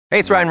Hey,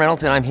 it's Ryan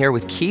Reynolds, and I'm here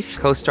with Keith,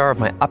 co-star of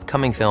my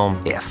upcoming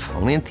film, If,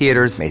 only in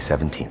theaters May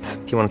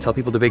 17th. Do you want to tell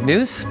people the big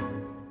news?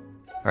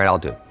 All right, I'll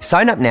do it.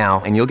 Sign up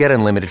now and you'll get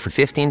unlimited for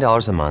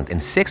 $15 a month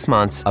and 6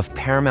 months of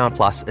Paramount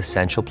Plus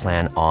Essential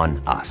Plan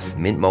on us.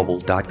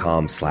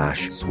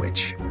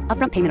 MintMobile.com/switch.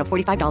 Upfront payment of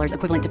 $45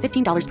 equivalent to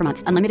 $15 per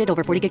month. Unlimited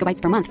over 40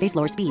 gigabytes per month. Face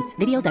lower speeds.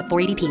 Videos at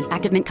 480p.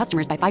 Active Mint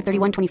customers by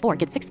 531.24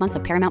 get 6 months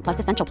of Paramount Plus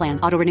Essential Plan.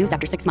 Auto renews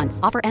after 6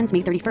 months. Offer ends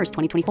May 31st,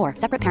 2024.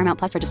 Separate Paramount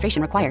Plus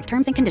registration required.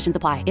 Terms and conditions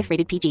apply if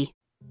rated PG.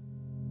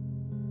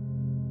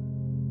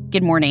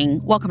 Good morning.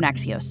 Welcome to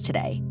Axios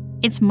Today.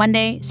 It's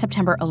Monday,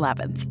 September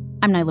 11th.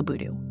 I'm Nyla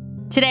Boodoo.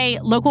 Today,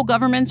 local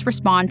governments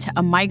respond to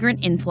a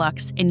migrant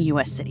influx in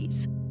U.S.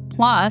 cities,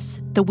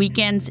 plus the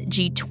weekend's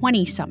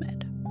G20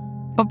 summit.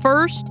 But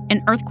first,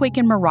 an earthquake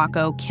in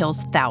Morocco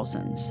kills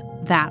thousands.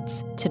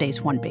 That's today's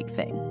one big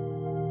thing.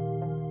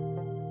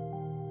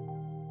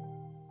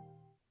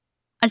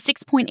 A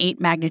 6.8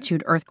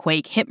 magnitude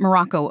earthquake hit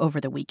Morocco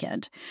over the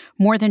weekend.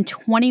 More than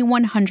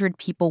 2,100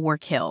 people were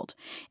killed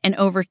and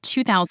over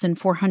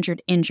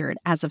 2,400 injured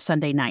as of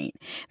Sunday night.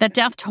 That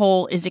death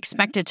toll is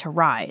expected to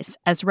rise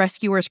as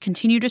rescuers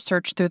continue to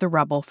search through the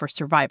rubble for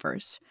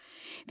survivors.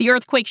 The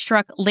earthquake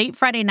struck late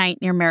Friday night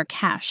near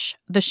Marrakesh,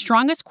 the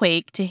strongest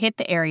quake to hit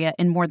the area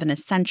in more than a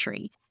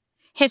century.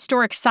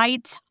 Historic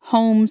sites,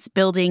 homes,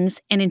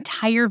 buildings, and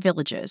entire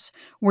villages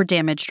were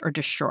damaged or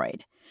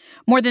destroyed.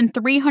 More than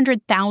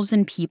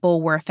 300,000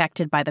 people were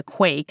affected by the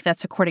quake,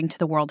 that's according to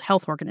the World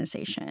Health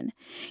Organization.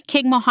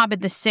 King Mohammed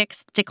VI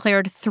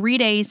declared 3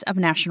 days of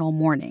national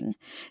mourning.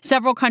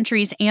 Several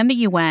countries and the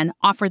UN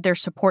offered their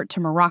support to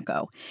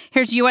Morocco.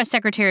 Here's U.S.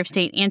 Secretary of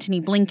State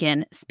Antony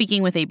Blinken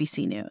speaking with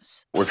ABC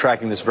News. We're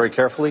tracking this very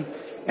carefully,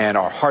 and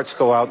our hearts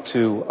go out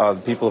to the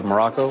people of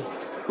Morocco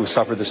who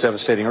suffered this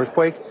devastating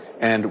earthquake,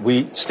 and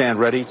we stand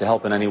ready to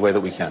help in any way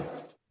that we can.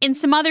 In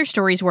some other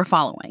stories we're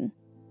following.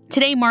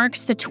 Today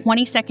marks the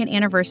 22nd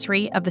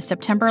anniversary of the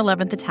September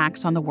 11th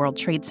attacks on the World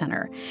Trade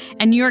Center,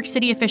 and New York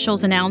City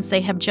officials announced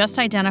they have just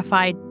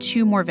identified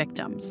 2 more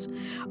victims.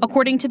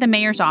 According to the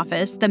mayor's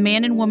office, the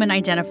man and woman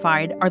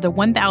identified are the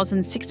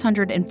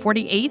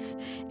 1,648th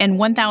and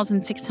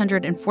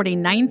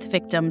 1,649th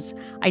victims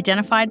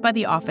identified by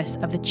the Office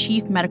of the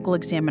Chief Medical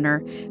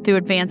Examiner through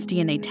advanced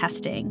DNA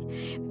testing.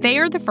 They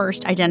are the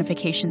first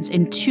identifications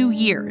in 2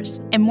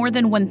 years, and more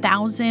than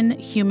 1,000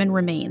 human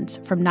remains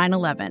from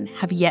 9/11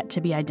 have yet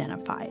to be identified.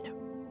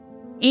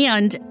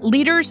 And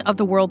leaders of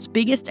the world's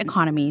biggest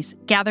economies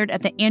gathered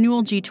at the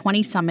annual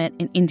G20 summit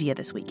in India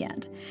this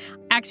weekend.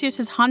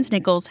 Axios' Hans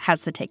Nichols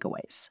has the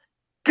takeaways.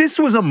 This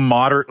was a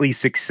moderately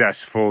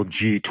successful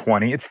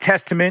G20. It's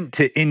testament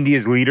to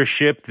India's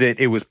leadership that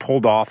it was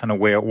pulled off in a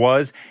way it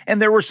was,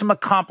 and there were some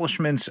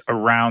accomplishments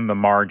around the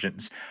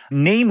margins.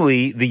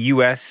 Namely, the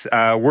U.S.,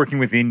 working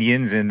with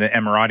Indians and the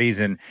Emiratis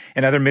and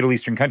other Middle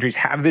Eastern countries,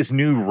 have this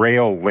new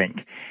rail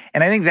link.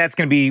 And I think that's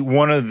going to be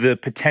one of the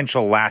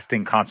potential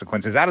lasting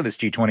consequences out of this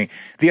G20.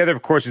 The other,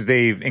 of course, is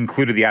they've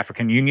included the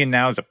African Union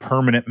now as a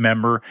permanent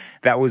member.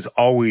 That was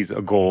always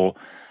a goal.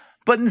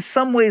 But in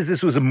some ways,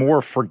 this was a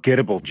more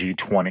forgettable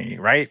G20,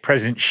 right?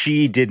 President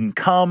Xi didn't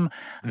come.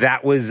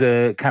 That was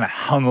kind of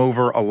hung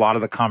over a lot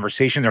of the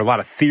conversation. There are a lot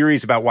of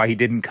theories about why he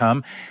didn't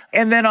come.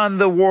 And then on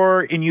the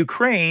war in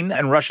Ukraine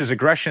and Russia's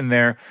aggression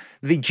there,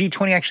 the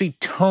G20 actually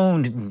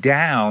toned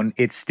down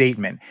its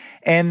statement.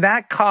 And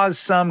that caused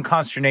some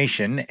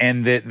consternation,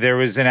 and that there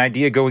was an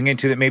idea going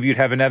into that maybe you'd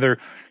have another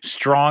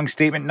strong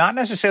statement, not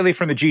necessarily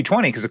from the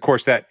G20, because of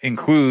course that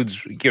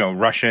includes,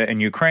 Russia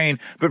and Ukraine,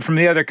 but from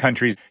the other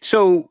countries.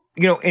 So,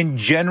 in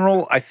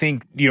general, I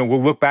think,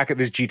 we'll look back at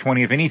this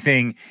G20. If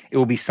anything, it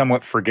will be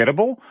somewhat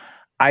forgettable.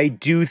 I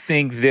do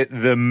think that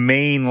the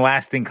main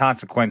lasting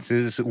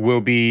consequences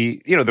will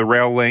be, the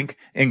rail link,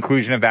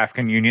 inclusion of the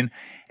African Union,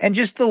 and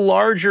just the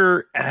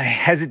larger, I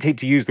hesitate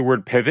to use the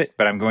word pivot,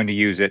 but I'm going to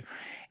use it,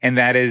 and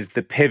that is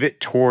the pivot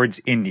towards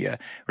India.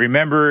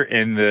 Remember,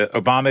 in the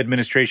Obama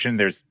administration,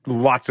 there's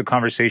lots of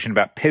conversation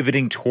about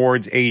pivoting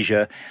towards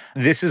Asia.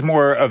 This is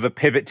more of a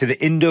pivot to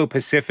the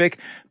Indo-Pacific,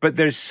 but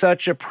there's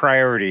such a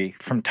priority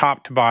from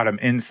top to bottom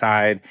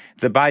inside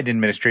the Biden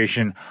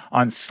administration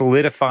on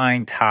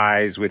solidifying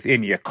ties with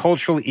India,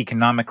 culturally,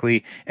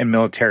 economically, and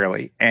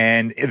militarily.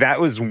 And that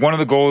was one of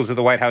the goals that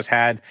the White House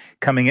had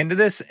coming into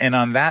this, and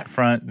on that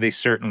front, they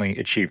certainly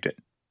achieved it.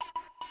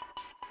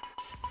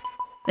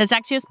 That's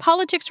Axios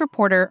politics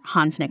reporter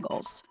Hans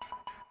Nichols.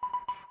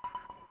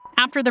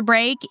 After the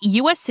break,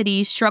 U.S.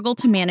 cities struggle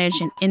to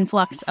manage an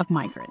influx of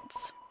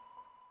migrants.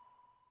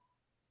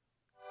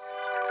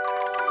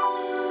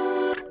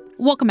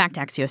 Welcome back to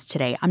Axios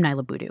Today. I'm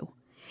Nyla Boodoo.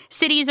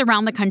 Cities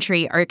around the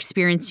country are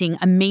experiencing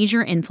a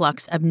major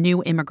influx of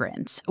new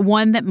immigrants,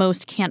 one that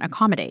most can't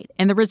accommodate.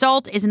 And the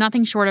result is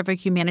nothing short of a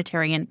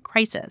humanitarian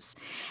crisis.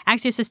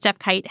 Axios' Steph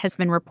Kite has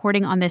been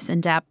reporting on this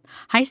in depth.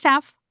 Hi,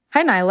 Steph.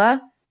 Hi,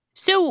 Nyla.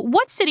 So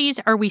what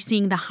cities are we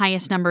seeing the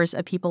highest numbers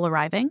of people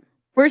arriving?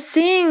 We're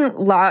seeing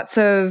lots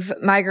of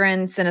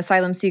migrants and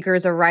asylum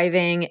seekers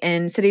arriving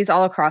in cities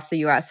all across the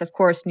U.S. Of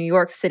course, New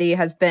York City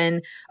has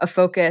been a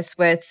focus,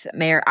 with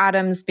Mayor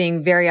Adams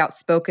being very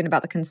outspoken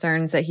about the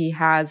concerns that he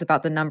has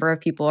about the number of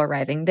people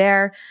arriving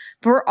there.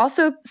 But we're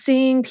also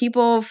seeing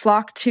people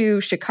flock to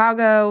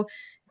Chicago,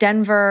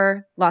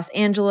 Denver, Los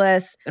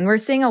Angeles, and we're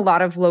seeing a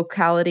lot of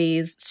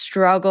localities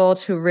struggle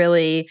to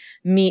really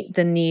meet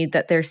the need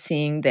that they're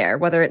seeing there,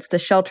 whether it's the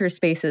shelter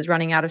spaces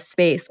running out of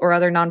space or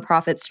other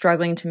nonprofits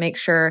struggling to make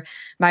sure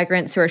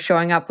migrants who are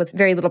showing up with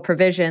very little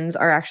provisions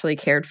are actually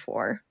cared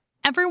for.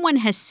 Everyone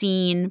has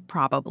seen,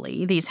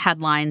 probably, these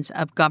headlines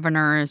of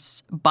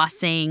governors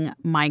busing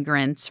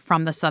migrants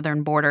from the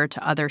southern border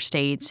to other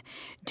states.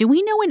 Do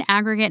we know in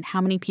aggregate how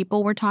many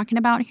people we're talking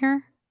about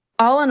here?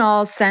 All in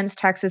all, since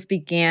Texas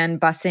began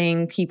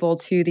busing people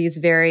to these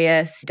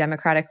various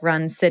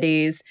Democratic-run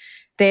cities,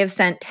 they have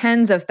sent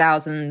tens of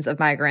thousands of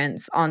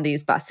migrants on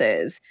these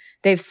buses.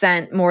 They've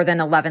sent more than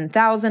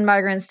 11,000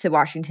 migrants to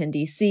Washington,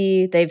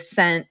 D.C. They've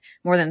sent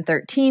more than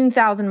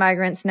 13,000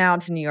 migrants now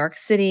to New York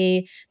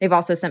City. They've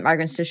also sent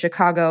migrants to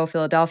Chicago,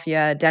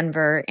 Philadelphia,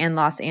 Denver, and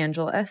Los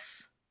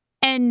Angeles.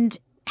 And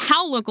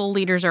how local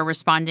leaders are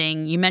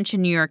responding, you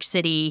mentioned New York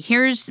City.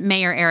 Here's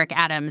Mayor Eric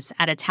Adams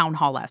at a town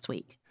hall last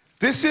week.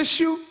 This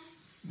issue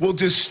will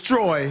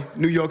destroy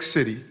New York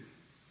City.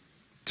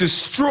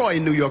 Destroy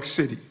New York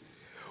City.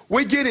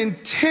 We're getting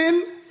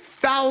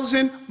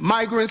 10,000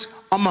 migrants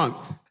a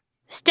month.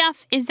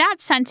 Steph, is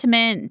that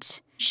sentiment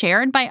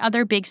shared by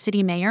other big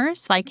city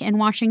mayors, like in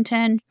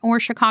Washington or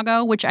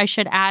Chicago, which I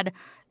should add,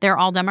 they're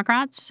all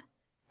Democrats?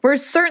 We're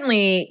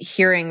certainly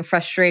hearing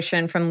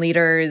frustration from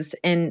leaders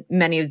in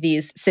many of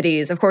these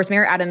cities. Of course,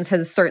 Mayor Adams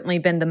has certainly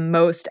been the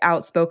most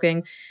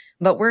outspoken,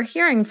 but we're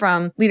hearing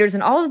from leaders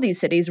in all of these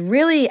cities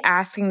really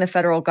asking the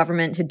federal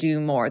government to do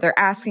more. They're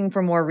asking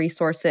for more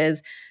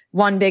resources.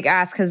 One big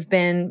ask has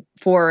been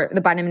for the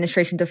Biden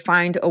administration to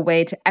find a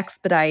way to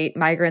expedite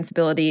migrants'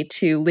 ability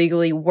to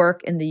legally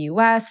work in the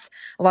U.S.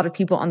 A lot of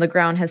people on the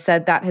ground has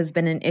said that has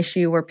been an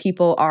issue where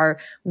people are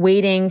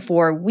waiting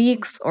for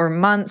weeks or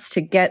months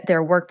to get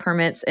their work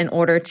permits in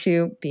order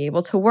to be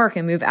able to work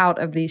and move out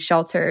of these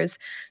shelters.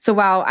 So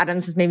while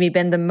Adams has maybe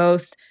been the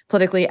most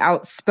politically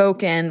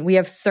outspoken, we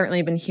have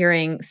certainly been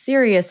hearing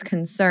serious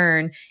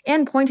concern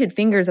and pointed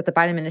fingers at the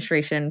Biden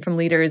administration from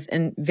leaders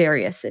in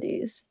various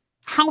cities.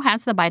 How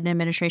has the Biden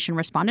administration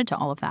responded to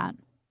all of that?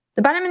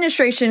 The Biden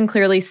administration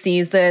clearly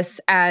sees this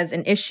as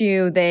an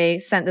issue. They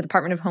sent the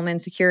Department of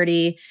Homeland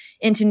Security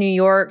into New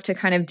York to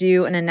kind of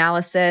do an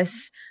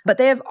analysis. But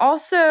they have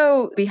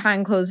also,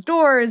 behind closed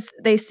doors,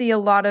 they see a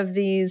lot of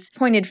these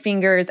pointed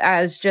fingers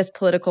as just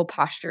political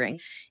posturing.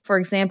 For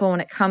example, when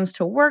it comes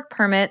to work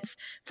permits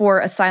for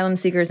asylum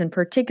seekers in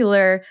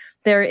particular,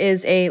 there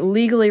is a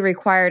legally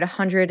required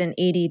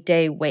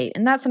 180-day wait.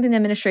 And that's something the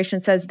administration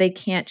says they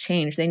can't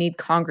change. They need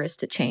Congress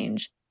to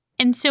change.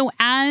 And so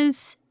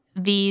as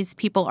these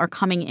people are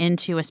coming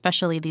into,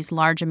 especially these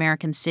large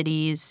American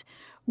cities,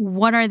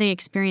 what are they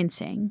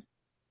experiencing?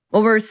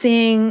 Well, we're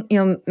seeing,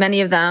 many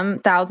of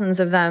them, thousands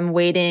of them,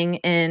 waiting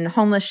in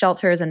homeless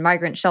shelters and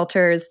migrant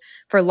shelters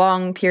for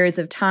long periods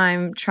of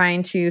time,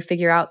 trying to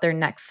figure out their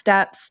next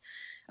steps.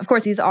 Of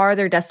course, these are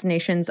their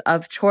destinations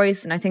of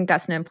choice, and I think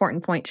that's an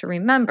important point to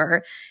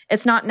remember.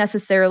 It's not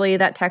necessarily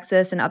that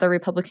Texas and other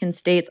Republican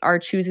states are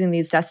choosing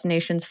these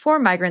destinations for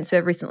migrants who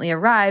have recently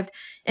arrived.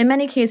 In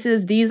many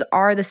cases, these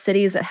are the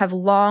cities that have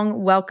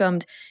long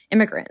welcomed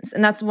immigrants,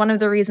 and that's one of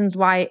the reasons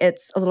why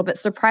it's a little bit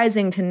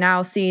surprising to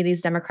now see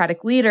these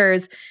Democratic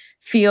leaders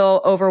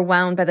feel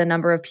overwhelmed by the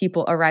number of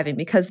people arriving,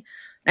 because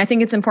I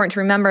think it's important to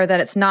remember that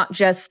it's not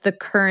just the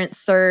current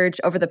surge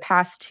over the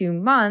past 2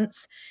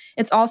 months.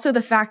 It's also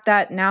the fact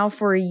that now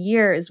for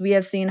years, we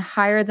have seen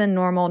higher than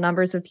normal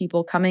numbers of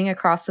people coming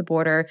across the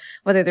border,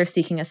 whether they're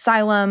seeking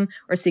asylum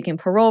or seeking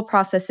parole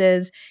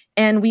processes.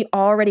 And we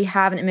already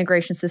have an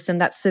immigration system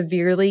that's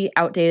severely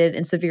outdated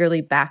and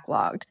severely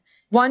backlogged.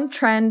 One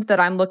trend that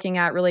I'm looking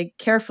at really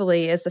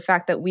carefully is the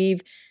fact that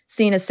we've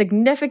seen a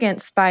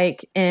significant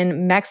spike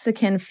in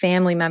Mexican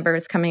family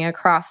members coming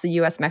across the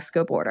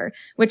U.S.-Mexico border,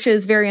 which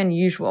is very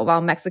unusual. While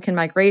Mexican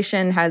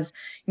migration has,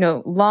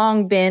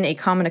 long been a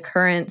common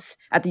occurrence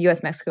at the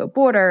U.S.-Mexico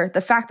border,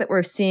 the fact that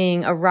we're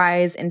seeing a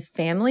rise in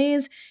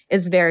families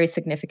is very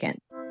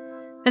significant.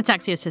 That's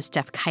Axios'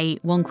 Steph Kite.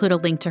 We'll include a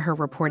link to her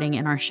reporting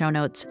in our show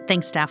notes.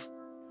 Thanks, Steph.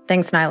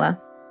 Thanks,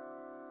 Nyla.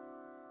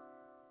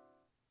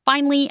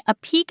 Finally, a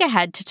peek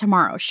ahead to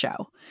tomorrow's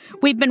show.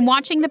 We've been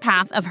watching the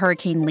path of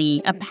Hurricane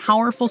Lee, a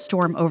powerful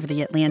storm over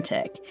the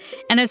Atlantic.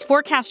 And as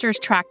forecasters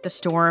tracked the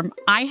storm,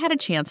 I had a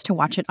chance to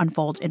watch it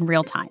unfold in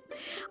real time.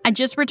 I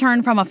just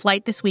returned from a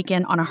flight this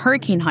weekend on a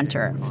Hurricane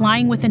Hunter,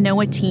 flying with the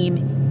NOAA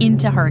team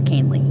into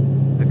Hurricane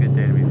Lee. It's a good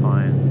day to be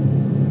flying.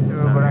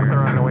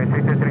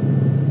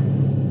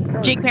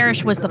 Jake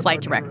Parrish was the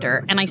flight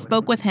director, and I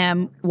spoke with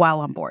him while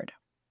on board.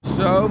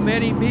 So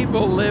many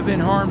people live in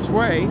harm's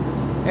way.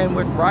 And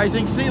with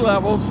rising sea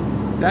levels,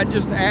 that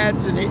just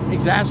adds and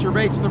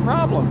exacerbates the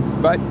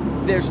problem. But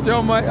there's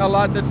still a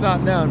lot that's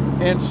not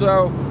known. And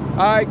so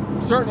I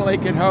certainly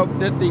can hope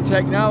that the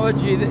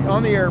technology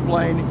on the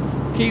airplane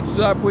keeps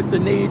up with the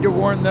need to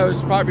warn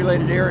those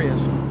populated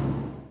areas.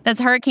 That's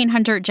hurricane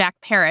hunter Jack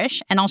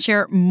Parrish, and I'll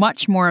share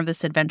much more of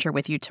this adventure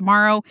with you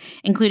tomorrow,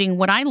 including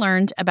what I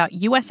learned about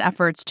U.S.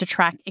 efforts to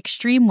track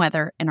extreme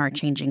weather in our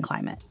changing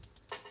climate.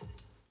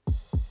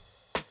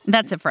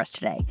 That's it for us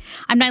today.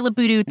 I'm Nyla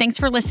Boodoo. Thanks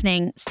for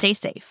listening. Stay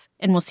safe,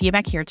 and we'll see you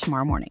back here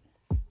tomorrow morning.